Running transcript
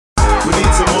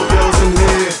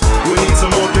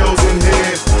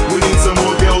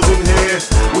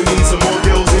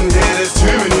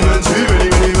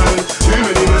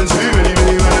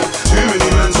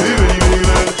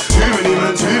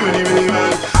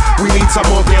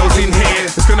girls in here.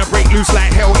 It's gonna break loose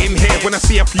like hell in here when I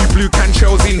see a few blue can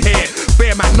shells in here.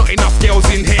 Fair man, not enough girls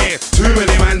in here. Too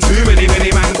many man, too many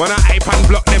man. When I ape and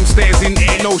block them stairs in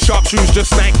here. No sharp shoes,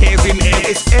 just like hairs in here.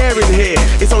 It's air in here.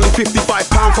 It's only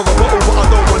 £55 for a bottle, but I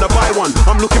don't wanna buy one.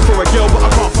 I'm looking for a girl, but I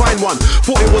can't find one.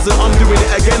 Thought it wasn't I'm doing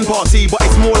it again party, but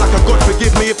it's more like a God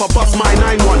forgive me if I bust my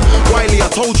 9-1. Wiley, I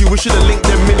told you we should've linked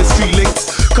them ministry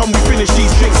links. Come we finish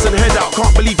these drinks and head out.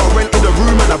 Can't believe I rented a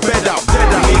room and a bed out.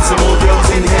 Dead out.